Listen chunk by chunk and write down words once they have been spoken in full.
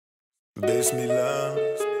Bismillah,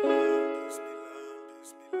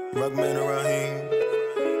 Rahman Rahim,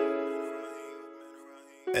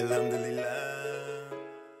 Alhamdulillah.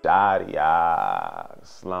 Shadi Akhi,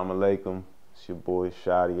 Assalamu alaikum. It's your boy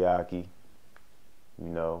Shadi Akhi. You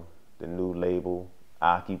know, the new label,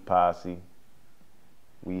 Akhi Posse.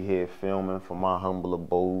 We here filming from my humble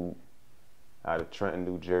abode out of Trenton,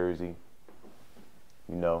 New Jersey.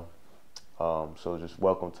 You know, so just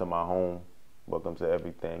welcome to my home. Welcome to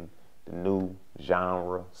everything. The new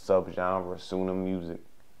genre, subgenre, Sunnah music.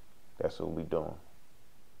 That's what we doing.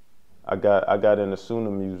 I got into Sunnah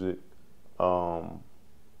music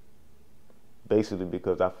basically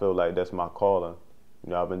because I feel like that's my calling. You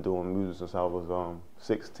know, I've been doing music since I was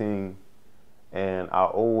 16, and I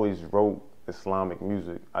always wrote Islamic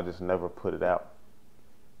music. I just never put it out.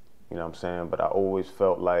 You know what I'm saying? But I always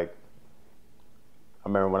felt like, I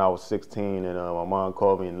remember when I was 16 and my mom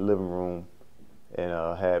called me in the living room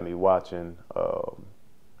and had me watching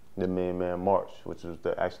the Man March, which was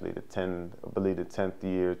actually the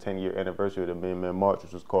 10-year anniversary of the Man March,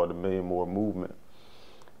 which was called the Million More Movement.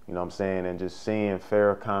 You know what I'm saying? And just seeing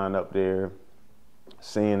Farrakhan up there,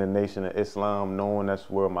 seeing the Nation of Islam, knowing that's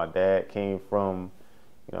where my dad came from,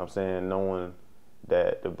 you know what I'm saying? Knowing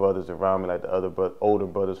that the brothers around me, like the other older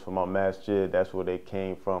brothers from my masjid, that's where they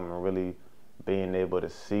came from, and really being able to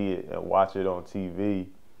see it and watch it on TV.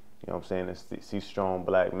 You know what I'm saying? And see strong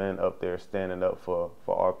black men up there standing up for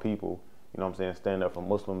our people. You know what I'm saying? Standing up for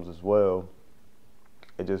Muslims as well.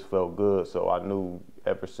 It just felt good. So I knew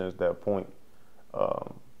ever since that point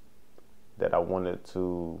that I wanted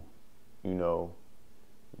to, you know,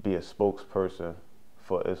 be a spokesperson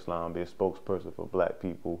for Islam, be a spokesperson for black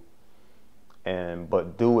people,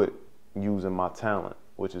 but do it using my talent,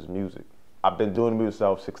 which is music. I've been doing music since I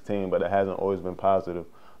was 16, but it hasn't always been positive.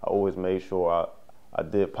 I always made sure I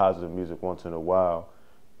did positive music once in a while.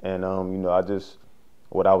 And you know,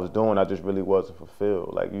 what I was doing, I just really wasn't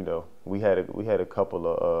fulfilled. Like, you know, we had a couple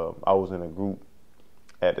of I was in a group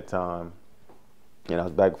at the time, and I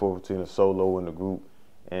was back and forth between a solo and the group,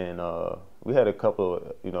 and we had a couple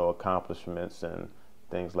of, you know, accomplishments and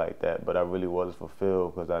things like that, but I really wasn't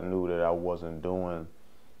fulfilled because I knew that I wasn't doing,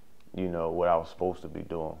 you know, what I was supposed to be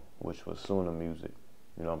doing, which was Sunnah music.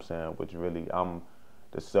 You know what I'm saying? Which really, I'm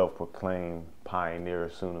the self-proclaimed pioneer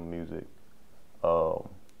of Sunnah music, and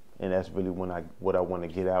that's really what I want to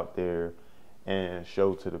get out there and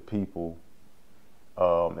show to the people.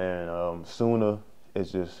 Sunnah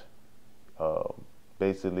is just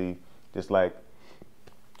basically just like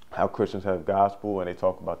how Christians have gospel, and they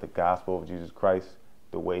talk about the gospel of Jesus Christ,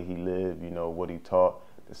 the way he lived, you know, what he taught.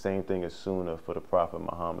 The same thing as Sunnah for the Prophet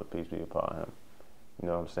Muhammad, peace be upon him. You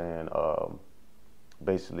know what I'm saying?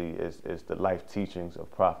 Basically, it's the life teachings of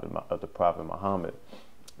the Prophet Muhammad.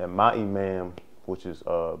 And my imam, which is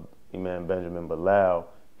Imam Benjamin Bilal,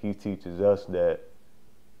 he teaches us that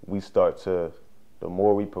the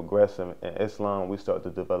more we progress in Islam, we start to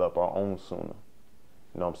develop our own Sunnah.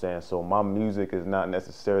 You know what I'm saying? So my music is not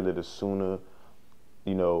necessarily the Sunnah,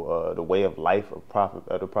 you know, the way of life of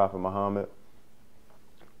the Prophet Muhammad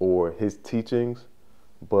or his teachings,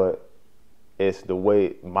 but it's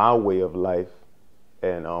my way of life,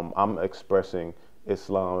 and I'm expressing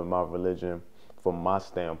Islam and my religion from my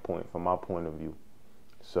standpoint, from my point of view.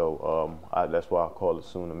 So that's why I call it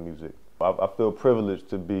Sunnah music. I feel privileged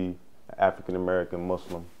to be an African-American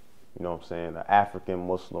Muslim, you know what I'm saying, an African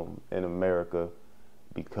Muslim in America,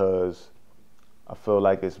 because I feel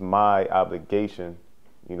like it's my obligation,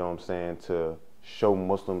 you know what I'm saying, to show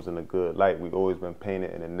Muslims in a good light. We've always been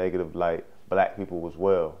painted in a negative light, black people as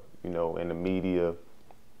well, you know, in the media,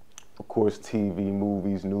 of course, TV,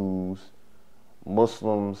 movies, news.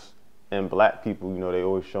 Muslims and black people, you know, they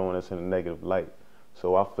always showing us in a negative light.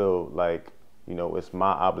 So I feel like, you know, it's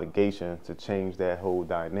my obligation to change that whole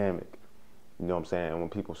dynamic. You know what I'm saying? When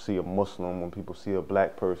people see a Muslim, when people see a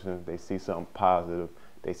black person, they see something positive,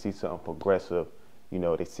 they see something progressive, you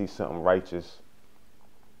know, they see something righteous.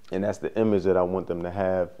 And that's the image that I want them to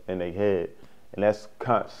have in their head. And that's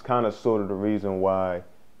kind of sort of the reason why,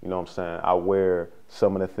 you know what I'm saying, I wear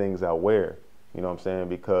some of the things I wear. You know what I'm saying?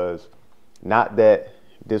 Because not that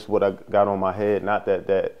this what I got on my head, not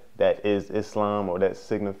that is Islam or that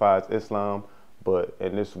signifies Islam, but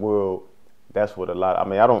in this world, that's what I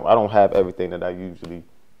mean, I don't have everything that I usually,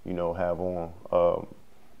 you know, have on.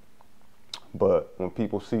 But when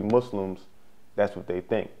people see Muslims, that's what they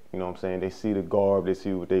think. You know what I'm saying? They see the garb, they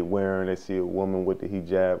see what they wearing, they see a woman with the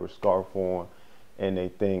hijab or scarf on, and they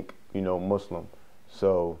think, you know, Muslim.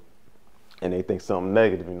 So, and they think something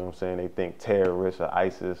negative, you know what I'm saying? They think terrorists or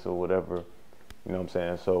ISIS or whatever, you know what I'm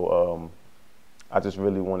saying? So I just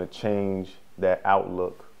really want to change that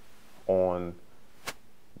outlook on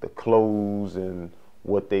the clothes and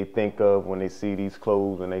what they think of when they see these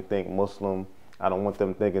clothes and they think Muslim. I don't want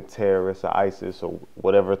them thinking terrorists or ISIS or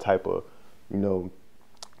whatever type of, you know,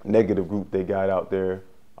 negative group they got out there.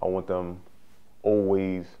 I want them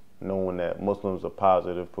always knowing that Muslims are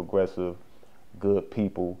positive, progressive, good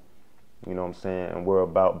people, you know what I'm saying? And we're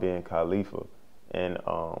about being Khalifa. And,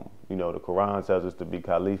 you know, the Quran tells us to be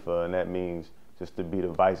Khalifa, and that means just to be the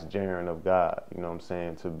vicegerent of God, you know what I'm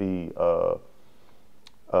saying? To be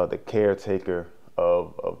the caretaker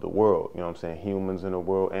of the world, you know what I'm saying? Humans in the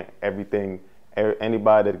world and everything,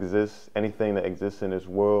 anybody that exists, anything that exists in this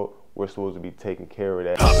world, we're supposed to be taking care of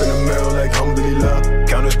that. Hop in the mirror like alhamdulillah,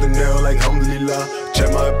 count up the nail like alhamdulillah,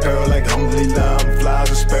 check my apparel like alhamdulillah, I'm fly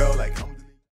as a sparrow like